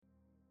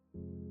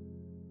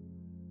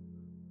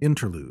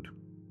Interlude.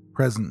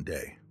 Present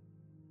day.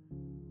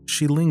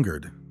 She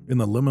lingered in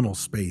the liminal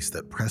space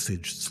that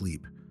presaged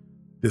sleep,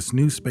 this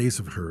new space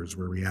of hers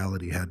where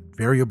reality had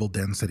variable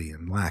density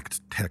and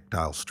lacked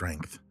tactile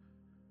strength.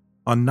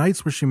 On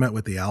nights where she met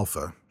with the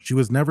Alpha, she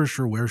was never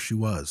sure where she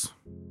was,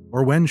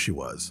 or when she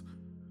was.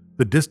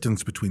 The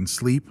distance between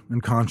sleep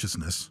and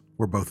consciousness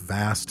were both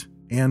vast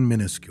and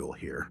minuscule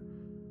here.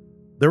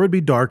 There would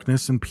be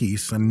darkness and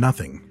peace and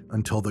nothing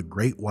until the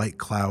great white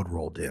cloud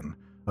rolled in,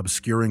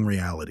 obscuring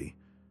reality.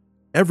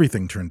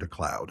 Everything turned to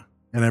cloud,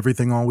 and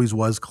everything always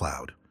was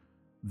cloud.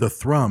 The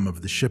thrum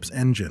of the ship's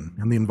engine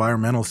and the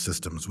environmental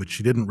systems, which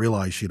she didn't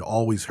realize she'd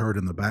always heard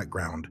in the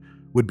background,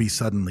 would be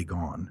suddenly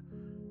gone.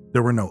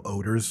 There were no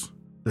odors.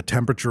 The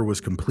temperature was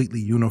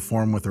completely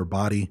uniform with her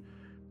body.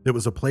 It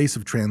was a place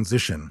of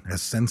transition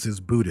as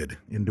senses booted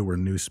into her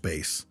new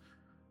space.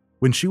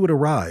 When she would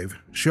arrive,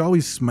 she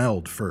always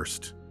smelled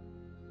first.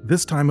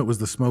 This time it was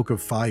the smoke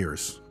of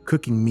fires,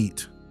 cooking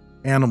meat,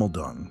 animal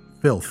dung,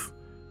 filth.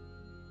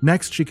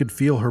 Next, she could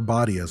feel her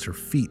body as her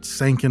feet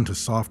sank into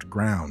soft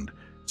ground,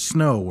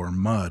 snow or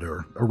mud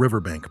or a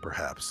riverbank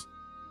perhaps.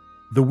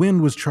 The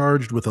wind was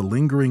charged with a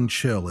lingering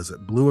chill as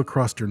it blew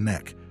across her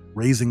neck,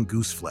 raising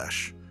goose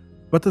flesh,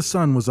 but the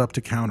sun was up to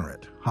counter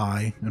it,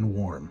 high and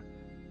warm.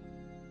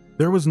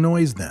 There was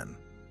noise then,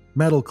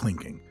 metal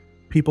clinking,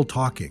 people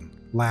talking,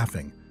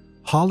 laughing,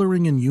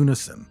 hollering in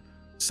unison,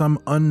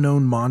 some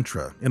unknown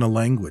mantra in a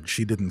language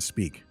she didn't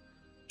speak.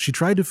 She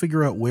tried to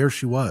figure out where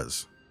she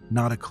was,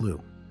 not a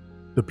clue.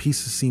 The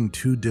pieces seemed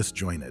too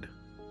disjointed.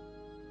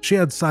 She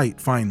had sight,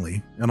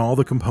 finally, and all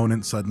the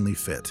components suddenly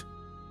fit.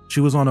 She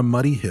was on a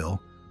muddy hill,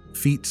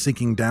 feet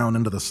sinking down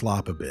into the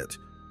slop a bit.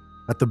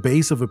 At the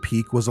base of a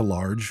peak was a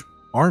large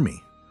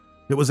army.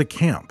 It was a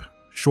camp,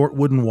 short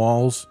wooden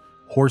walls,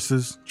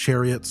 horses,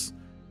 chariots.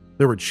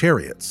 There were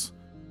chariots,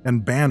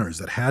 and banners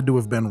that had to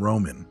have been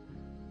Roman.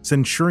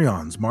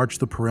 Centurions marched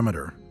the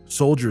perimeter.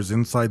 Soldiers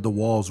inside the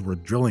walls were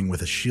drilling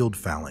with a shield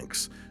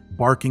phalanx,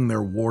 barking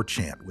their war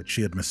chant, which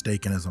she had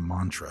mistaken as a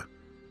mantra.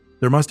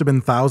 There must have been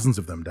thousands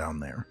of them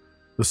down there.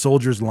 The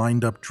soldiers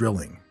lined up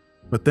drilling.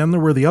 But then there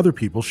were the other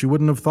people she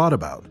wouldn't have thought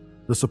about.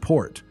 The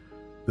support.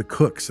 The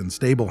cooks and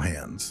stable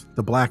hands.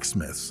 The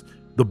blacksmiths.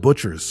 The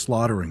butchers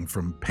slaughtering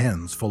from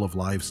pens full of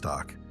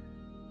livestock.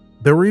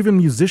 There were even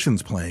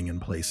musicians playing in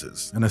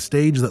places, and a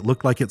stage that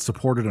looked like it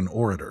supported an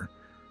orator.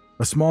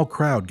 A small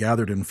crowd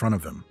gathered in front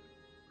of him.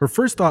 Her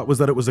first thought was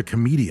that it was a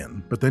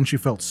comedian, but then she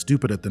felt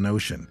stupid at the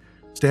notion.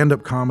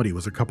 Stand-up comedy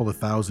was a couple of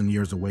thousand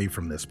years away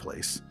from this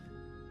place.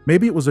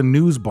 Maybe it was a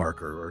news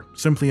barker or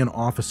simply an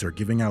officer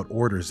giving out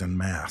orders en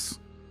masse.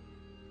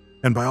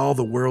 And by all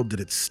the world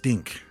did it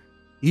stink.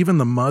 Even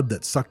the mud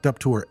that sucked up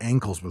to her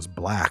ankles was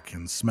black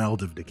and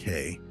smelled of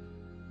decay.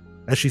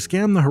 As she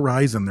scanned the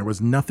horizon, there was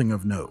nothing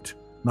of note.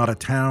 Not a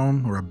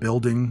town or a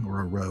building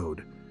or a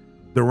road.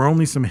 There were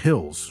only some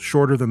hills,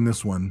 shorter than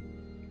this one,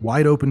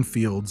 wide open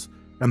fields,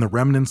 and the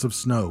remnants of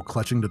snow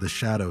clutching to the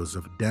shadows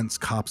of dense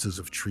copses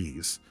of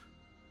trees.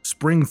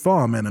 Spring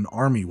thaw meant an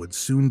army would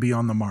soon be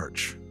on the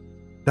march.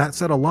 That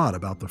said a lot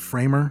about the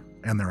framer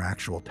and their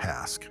actual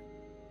task.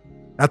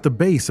 At the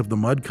base of the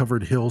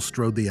mud-covered hill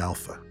strode the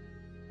Alpha.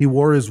 He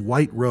wore his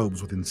white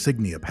robes with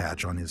insignia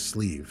patch on his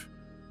sleeve.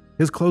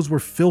 His clothes were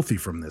filthy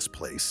from this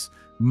place,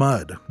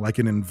 mud like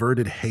an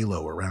inverted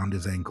halo around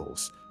his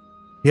ankles.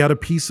 He had a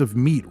piece of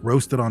meat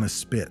roasted on a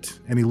spit,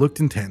 and he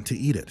looked intent to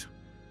eat it.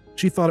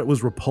 She thought it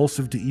was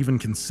repulsive to even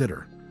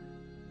consider.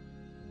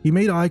 He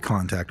made eye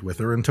contact with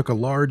her and took a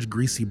large,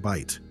 greasy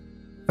bite.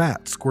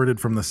 Fat squirted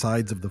from the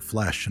sides of the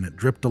flesh, and it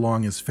dripped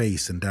along his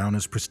face and down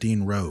his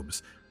pristine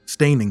robes,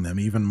 staining them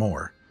even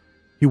more.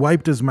 He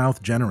wiped his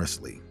mouth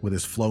generously with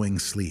his flowing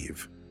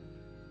sleeve.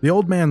 The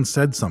old man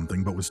said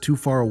something but was too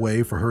far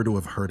away for her to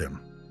have heard him.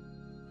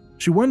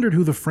 She wondered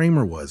who the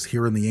framer was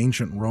here in the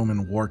ancient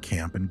Roman war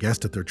camp and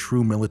guessed at their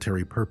true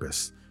military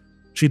purpose.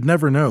 She'd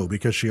never know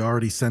because she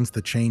already sensed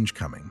the change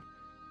coming.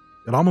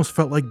 It almost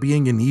felt like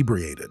being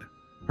inebriated.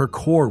 Her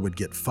core would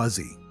get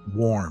fuzzy,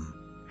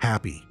 warm,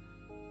 happy.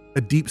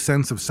 A deep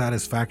sense of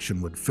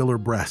satisfaction would fill her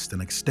breast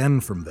and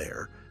extend from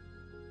there.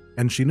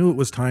 And she knew it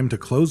was time to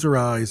close her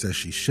eyes as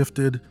she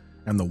shifted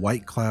and the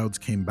white clouds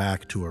came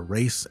back to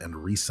erase and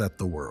reset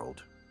the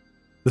world.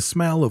 The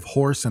smell of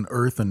horse and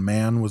earth and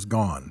man was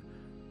gone.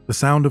 The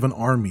sound of an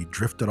army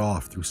drifted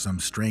off through some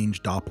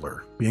strange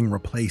Doppler, being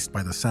replaced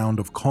by the sound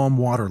of calm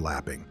water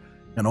lapping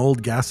and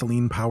old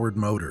gasoline-powered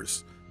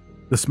motors.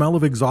 The smell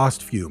of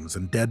exhaust fumes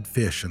and dead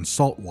fish and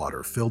salt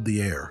water filled the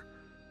air.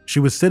 She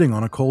was sitting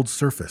on a cold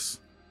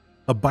surface.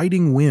 A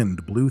biting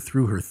wind blew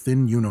through her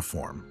thin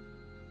uniform.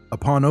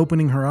 Upon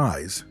opening her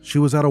eyes, she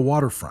was at a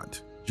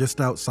waterfront, just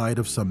outside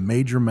of some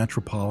major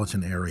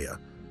metropolitan area.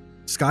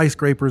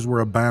 Skyscrapers were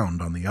abound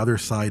on the other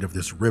side of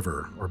this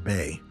river or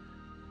bay.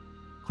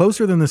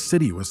 Closer than the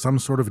city was some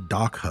sort of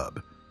dock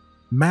hub.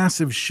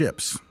 Massive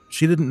ships,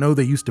 she didn't know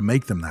they used to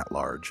make them that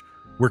large,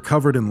 were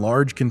covered in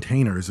large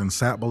containers and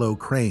sat below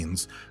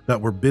cranes that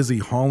were busy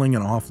hauling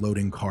and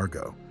offloading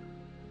cargo.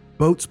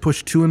 Boats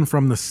pushed to and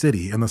from the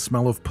city, and the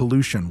smell of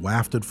pollution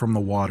wafted from the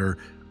water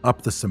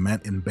up the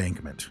cement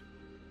embankment.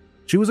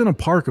 She was in a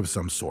park of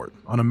some sort,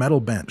 on a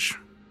metal bench.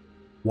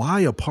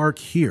 Why a park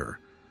here?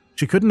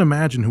 She couldn't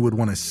imagine who would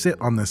want to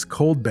sit on this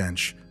cold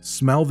bench,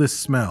 smell this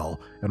smell,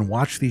 and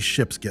watch these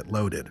ships get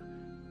loaded.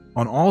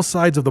 On all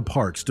sides of the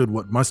park stood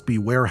what must be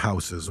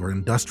warehouses or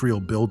industrial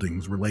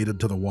buildings related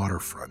to the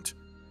waterfront.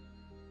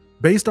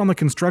 Based on the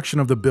construction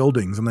of the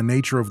buildings and the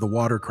nature of the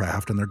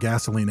watercraft and their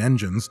gasoline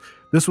engines,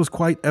 this was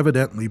quite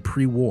evidently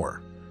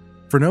pre-war.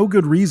 For no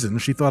good reason,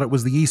 she thought it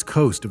was the East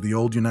Coast of the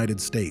old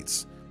United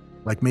States,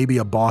 like maybe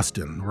a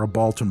Boston or a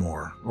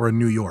Baltimore or a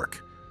New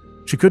York.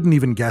 She couldn't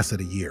even guess at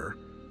a year.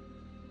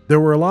 There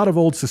were a lot of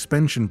old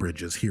suspension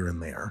bridges here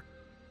and there.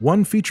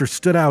 One feature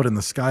stood out in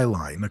the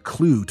skyline, a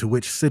clue to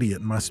which city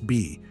it must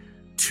be.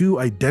 2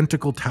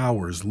 identical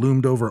towers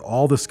loomed over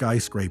all the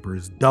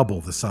skyscrapers, double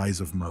the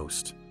size of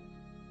most.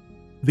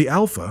 The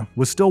Alpha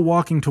was still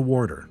walking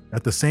toward her,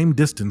 at the same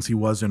distance he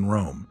was in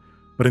Rome,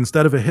 but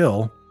instead of a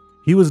hill,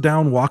 he was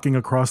down walking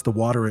across the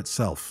water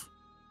itself.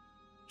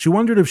 She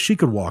wondered if she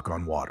could walk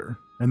on water,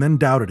 and then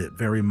doubted it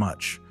very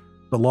much.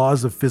 The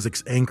laws of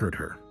physics anchored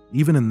her,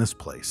 even in this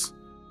place.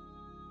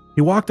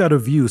 He walked out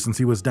of view since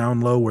he was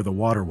down low where the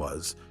water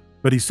was,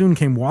 but he soon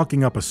came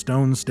walking up a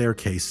stone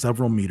staircase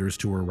several meters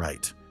to her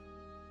right.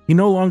 He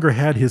no longer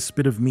had his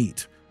spit of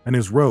meat, and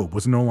his robe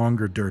was no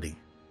longer dirty.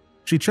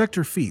 She checked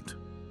her feet.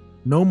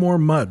 No more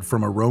mud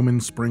from a Roman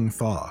spring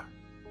thaw.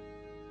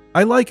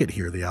 "I like it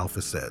here," the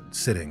Alpha said,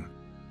 sitting.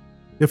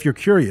 "If you're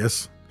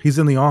curious, he's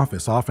in the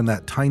office off in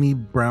that tiny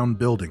brown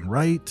building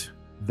right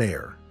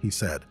there," he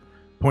said,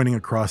 pointing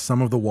across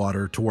some of the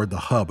water toward the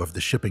hub of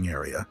the shipping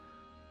area.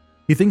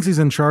 "He thinks he's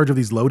in charge of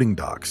these loading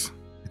docks.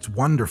 It's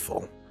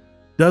wonderful.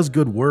 Does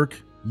good work,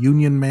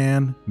 union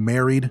man,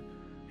 married.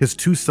 His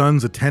 2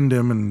 sons attend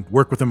him and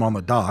work with him on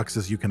the docks,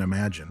 as you can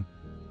imagine."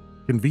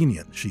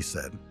 "Convenient," she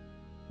said.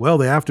 "Well,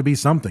 they have to be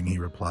something," he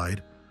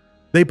replied.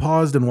 They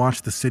paused and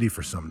watched the city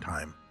for some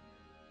time.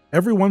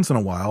 Every once in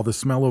a while, the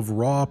smell of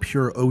raw,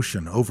 pure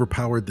ocean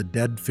overpowered the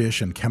dead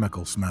fish and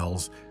chemical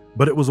smells,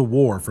 but it was a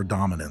war for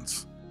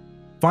dominance.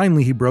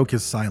 Finally, he broke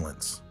his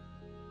silence.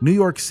 "New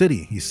York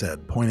City," he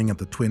said, pointing at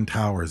the Twin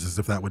Towers as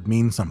if that would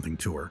mean something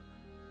to her.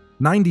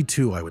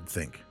 92, I would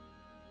think."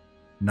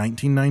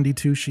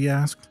 1992, she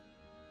asked.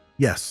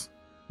 "Yes,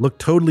 looked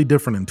totally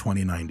different in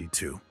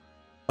 2092.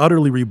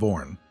 Utterly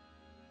reborn.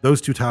 Those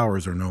 2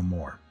 towers are no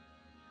more."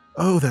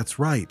 "Oh, that's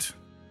right.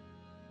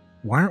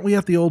 Why aren't we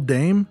at the old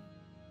Dame?"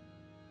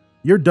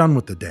 "You're done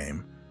with the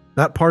Dame.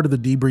 That part of the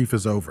debrief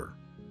is over.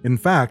 In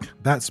fact,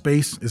 that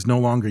space is no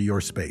longer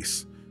your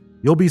space.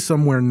 You'll be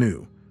somewhere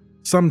new.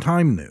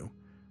 Sometime new.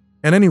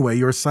 And anyway,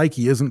 your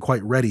psyche isn't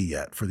quite ready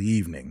yet for the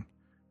evening.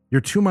 You're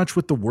too much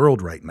with the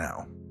world right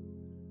now.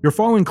 You're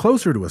falling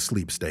closer to a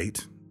sleep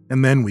state,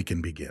 and then we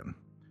can begin.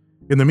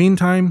 In the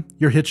meantime,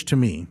 you're hitched to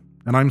me,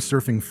 and I'm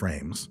surfing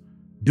frames.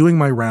 Doing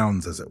my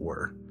rounds, as it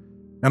were.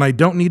 And I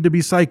don't need to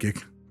be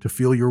psychic to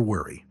feel your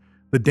worry.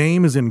 The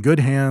Dame is in good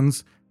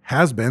hands,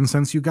 has been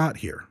since you got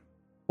here.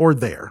 Or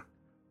there,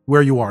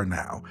 where you are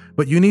now.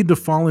 But you need to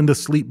fall into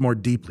sleep more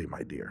deeply,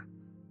 my dear."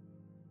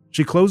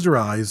 She closed her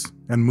eyes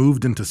and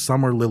moved into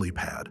Summer Lily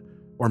Pad,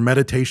 or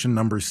meditation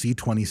number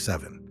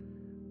C27.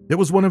 It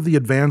was one of the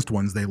advanced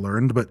ones they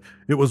learned, but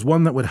it was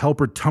one that would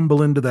help her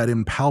tumble into that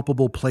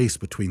impalpable place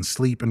between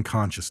sleep and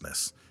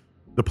consciousness.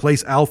 The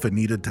place Alpha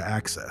needed to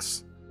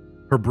access.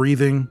 Her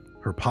breathing,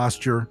 her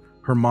posture,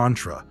 her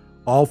mantra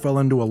all fell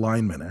into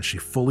alignment as she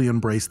fully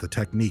embraced the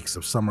techniques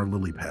of Summer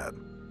Lily Pad.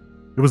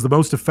 It was the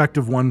most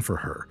effective one for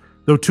her,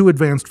 though too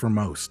advanced for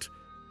most,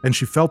 and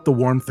she felt the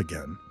warmth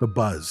again, the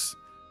buzz.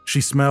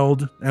 She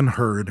smelled and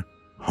heard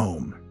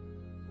home.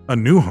 A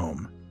new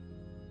home.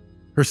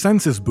 Her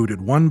senses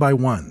booted one by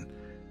one,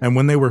 and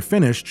when they were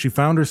finished, she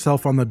found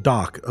herself on the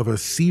dock of a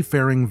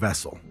seafaring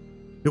vessel.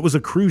 It was a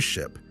cruise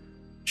ship.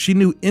 She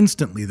knew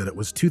instantly that it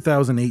was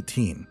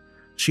 2018.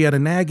 She had a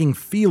nagging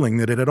feeling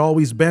that it had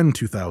always been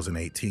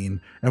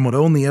 2018 and would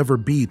only ever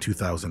be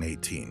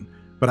 2018,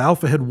 but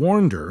Alpha had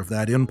warned her of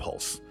that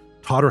impulse,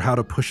 taught her how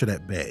to push it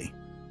at bay.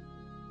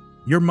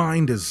 "Your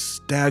mind is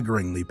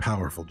staggeringly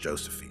powerful,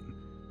 Josephine.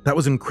 That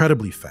was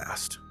incredibly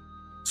fast.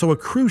 So a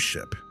cruise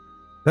ship.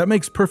 That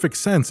makes perfect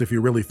sense if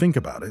you really think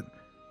about it.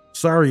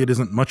 Sorry it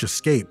isn't much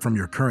escape from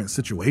your current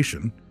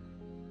situation."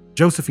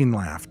 Josephine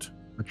laughed,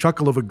 a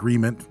chuckle of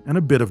agreement and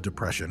a bit of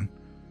depression.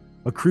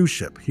 A cruise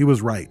ship, he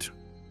was right.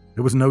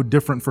 It was no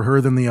different for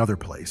her than the other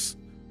place.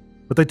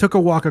 But they took a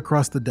walk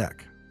across the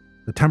deck.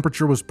 The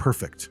temperature was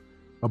perfect.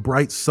 A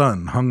bright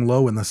sun hung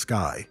low in the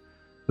sky.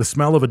 The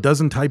smell of a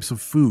dozen types of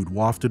food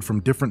wafted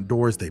from different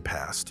doors they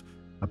passed.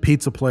 A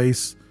pizza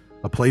place,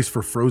 a place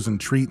for frozen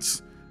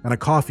treats, and a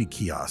coffee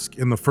kiosk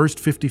in the first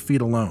 50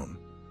 feet alone.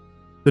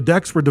 The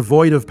decks were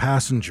devoid of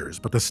passengers,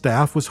 but the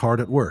staff was hard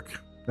at work.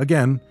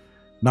 Again,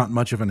 not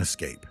much of an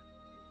escape.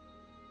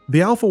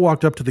 The Alpha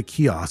walked up to the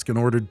kiosk and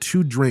ordered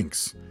 2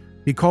 drinks.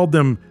 He called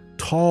them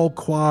tall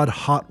quad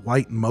hot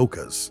white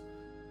mochas.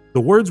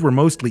 The words were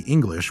mostly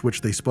English, which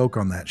they spoke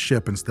on that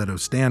ship instead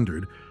of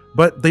standard,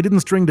 but they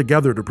didn't string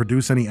together to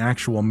produce any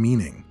actual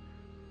meaning.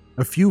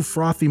 A few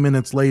frothy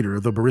minutes later,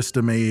 the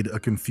barista made a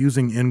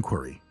confusing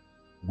inquiry.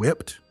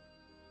 "Whipped?"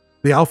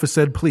 The Alpha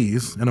said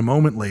please, and a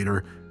moment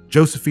later,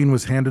 Josephine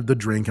was handed the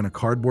drink in a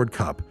cardboard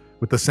cup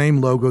with the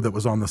same logo that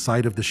was on the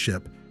side of the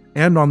ship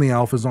and on the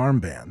Alpha's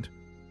armband.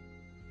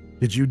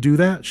 "Did you do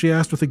that?" she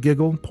asked with a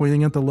giggle,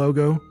 pointing at the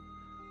logo.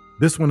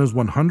 "This one is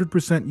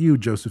 100% you,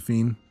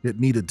 Josephine. It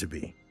needed to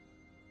be."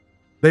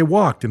 They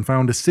walked and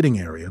found a sitting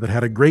area that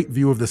had a great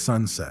view of the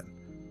sunset.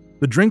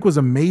 The drink was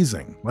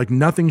amazing, like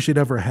nothing she'd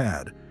ever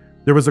had.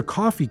 There was a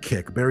coffee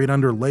kick buried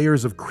under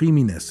layers of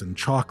creaminess and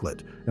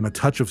chocolate and a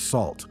touch of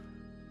salt.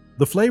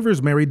 The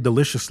flavors married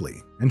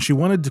deliciously, and she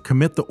wanted to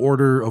commit the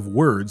order of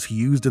words he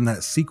used in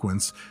that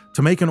sequence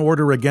to make an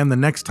order again the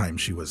next time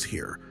she was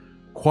here.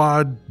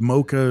 Quad,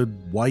 mocha,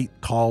 white,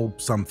 tall,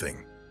 something.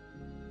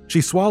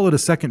 She swallowed a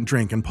second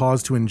drink and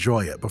paused to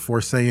enjoy it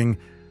before saying,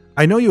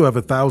 "I know you have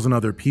 1,000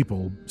 other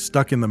people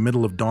stuck in the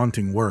middle of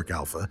daunting work,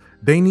 Alpha.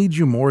 They need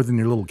you more than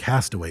your little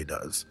castaway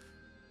does.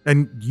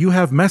 And you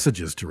have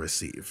messages to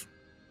receive."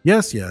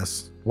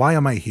 Yes. Why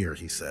am I here?"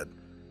 he said.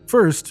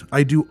 "First,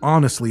 I do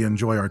honestly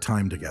enjoy our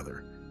time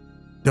together.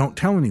 Don't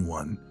tell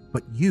anyone,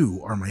 but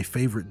you are my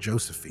favorite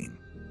Josephine."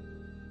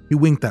 He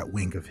winked that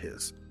wink of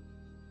his.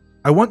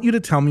 "I want you to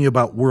tell me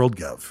about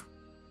WorldGov.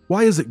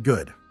 Why is it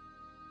good?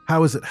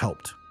 How has it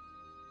helped?"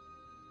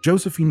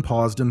 Josephine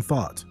paused and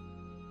thought.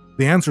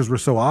 The answers were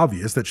so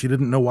obvious that she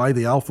didn't know why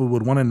the Alpha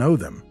would want to know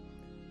them.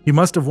 He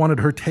must have wanted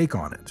her take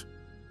on it.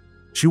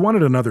 She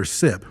wanted another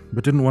sip,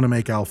 but didn't want to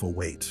make Alpha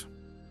wait.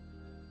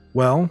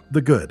 Well,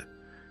 the good.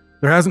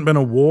 There hasn't been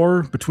a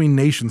war between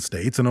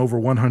nation-states in over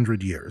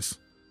 100 years.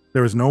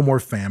 There is no more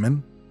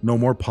famine, no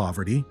more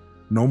poverty,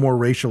 no more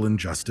racial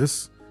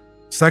injustice.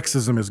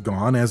 Sexism is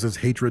gone, as is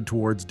hatred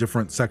towards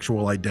different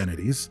sexual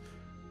identities.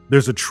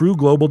 There's a true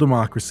global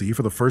democracy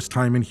for the first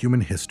time in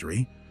human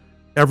history.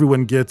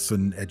 Everyone gets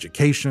an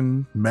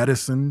education,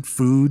 medicine,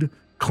 food,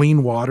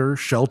 clean water,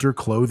 shelter,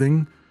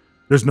 clothing.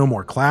 There's no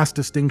more class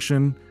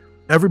distinction.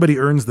 Everybody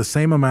earns the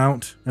same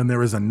amount, and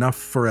there is enough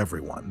for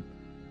everyone.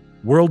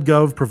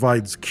 WorldGov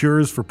provides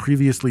cures for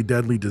previously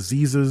deadly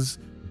diseases,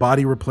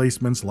 body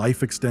replacements,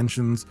 life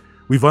extensions.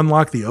 We've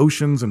unlocked the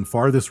oceans and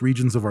farthest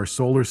regions of our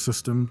solar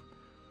system.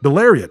 The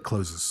Lariat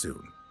closes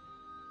soon.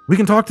 We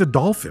can talk to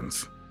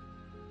dolphins.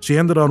 She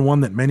ended on one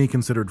that many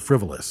considered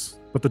frivolous,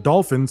 but the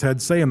dolphins had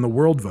say in the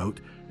world vote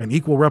and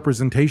equal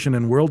representation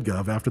in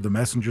WorldGov after the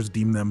messengers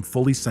deemed them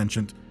fully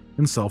sentient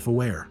and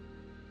self-aware.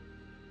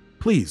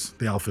 "Please,"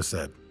 the Alpha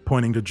said,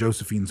 pointing to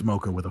Josephine's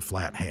mocha with a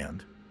flat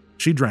hand.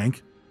 She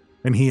drank,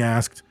 and he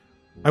asked,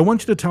 "I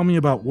want you to tell me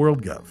about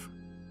WorldGov.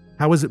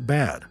 How is it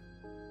bad?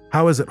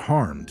 How has it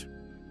harmed?"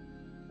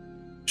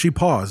 She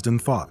paused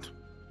and thought.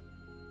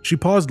 She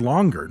paused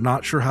longer,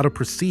 not sure how to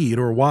proceed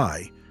or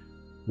why.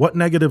 What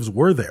negatives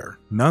were there?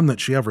 None that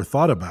she ever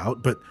thought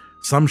about, but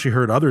some she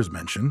heard others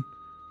mention.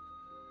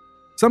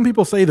 Some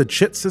people say the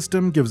chit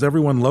system gives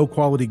everyone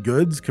low-quality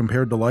goods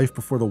compared to life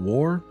before the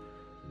war.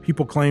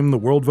 People claim the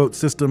world vote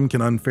system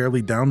can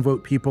unfairly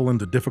downvote people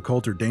into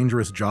difficult or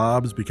dangerous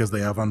jobs because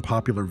they have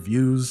unpopular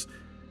views,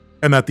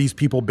 and that these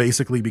people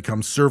basically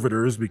become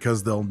servitors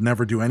because they'll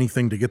never do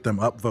anything to get them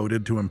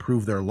upvoted to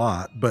improve their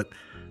lot, but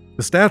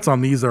the stats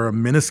on these are a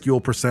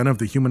minuscule percent of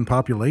the human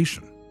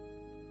population.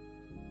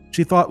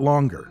 She thought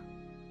longer,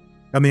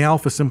 and the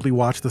Alpha simply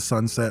watched the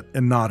sunset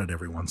and nodded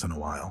every once in a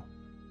while.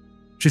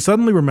 She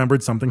suddenly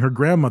remembered something her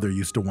grandmother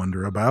used to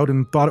wonder about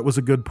and thought it was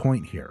a good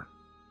point here.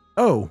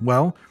 "Oh,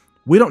 well,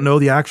 we don't know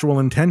the actual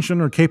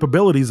intention or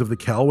capabilities of the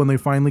Kel when they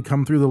finally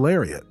come through the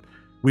Lariat.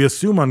 We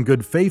assume on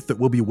good faith that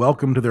we'll be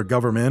welcomed to their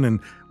government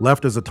and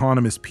left as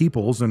autonomous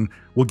peoples, and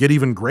we'll get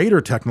even greater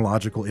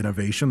technological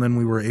innovation than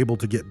we were able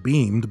to get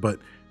beamed, but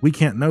we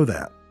can't know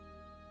that."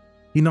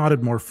 He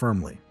nodded more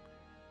firmly.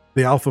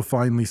 The Alpha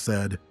finally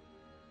said,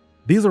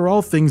 "These are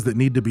all things that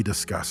need to be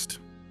discussed,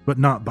 but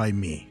not by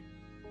me.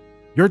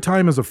 Your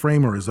time as a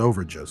framer is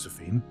over,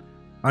 Josephine.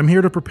 I'm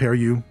here to prepare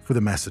you for the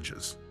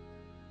messages."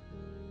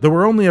 There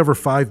were only ever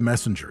 5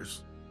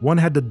 messengers. One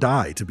had to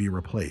die to be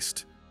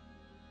replaced.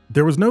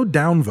 There was no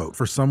downvote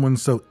for someone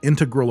so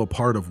integral a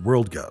part of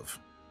WorldGov.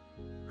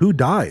 Who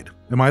died?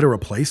 Am I to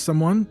replace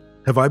someone?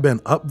 Have I been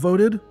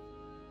upvoted?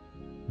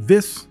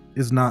 "This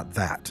is not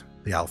that,"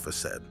 the Alpha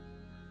said.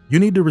 "You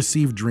need to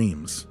receive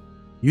dreams.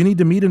 You need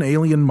to meet an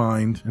alien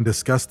mind and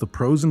discuss the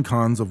pros and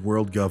cons of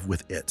WorldGov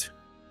with it.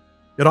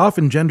 It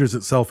often genders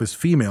itself as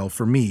female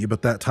for me,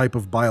 but that type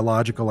of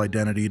biological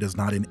identity does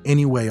not in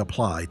any way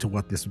apply to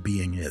what this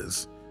being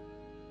is.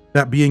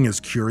 That being is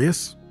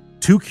curious,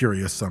 too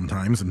curious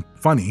sometimes, and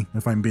funny,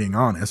 if I'm being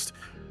honest.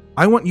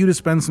 I want you to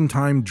spend some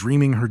time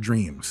dreaming her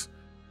dreams.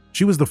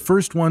 She was the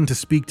first one to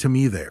speak to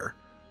me there,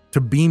 to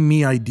beam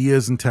me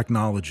ideas and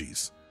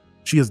technologies.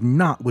 She is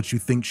not what you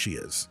think she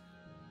is.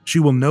 She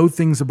will know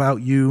things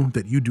about you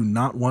that you do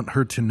not want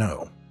her to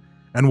know,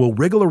 and will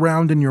wriggle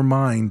around in your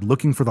mind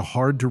looking for the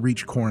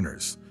hard-to-reach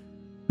corners.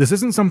 This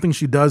isn't something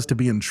she does to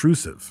be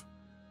intrusive.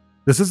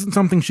 This isn't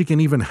something she can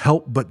even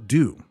help but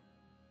do.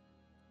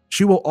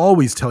 She will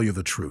always tell you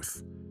the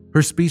truth.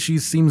 Her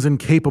species seems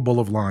incapable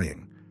of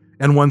lying,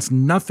 and wants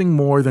nothing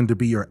more than to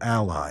be your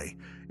ally,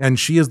 and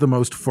she is the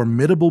most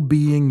formidable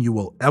being you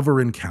will ever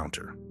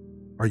encounter.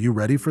 Are you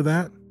ready for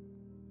that?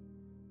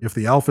 If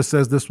the Alpha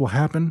says this will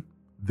happen,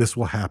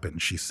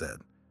 she said.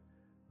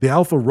 The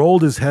Alpha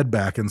rolled his head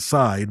back and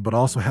sighed, but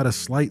also had a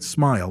slight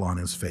smile on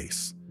his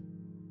face.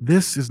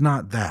 This is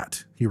not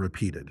that, he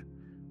repeated.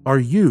 Are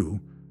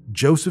you,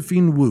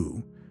 Josephine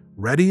Wu,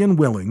 ready and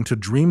willing to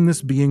dream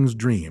this being's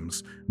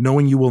dreams,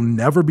 knowing you will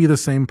never be the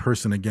same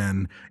person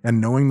again, and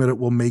knowing that it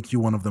will make you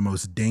one of the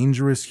most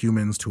dangerous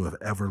humans to have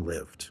ever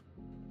lived?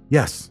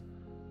 Yes,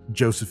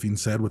 Josephine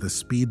said with a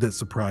speed that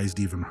surprised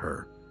even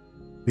her.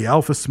 The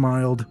Alpha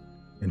smiled,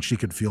 and she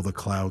could feel the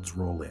clouds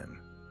roll in.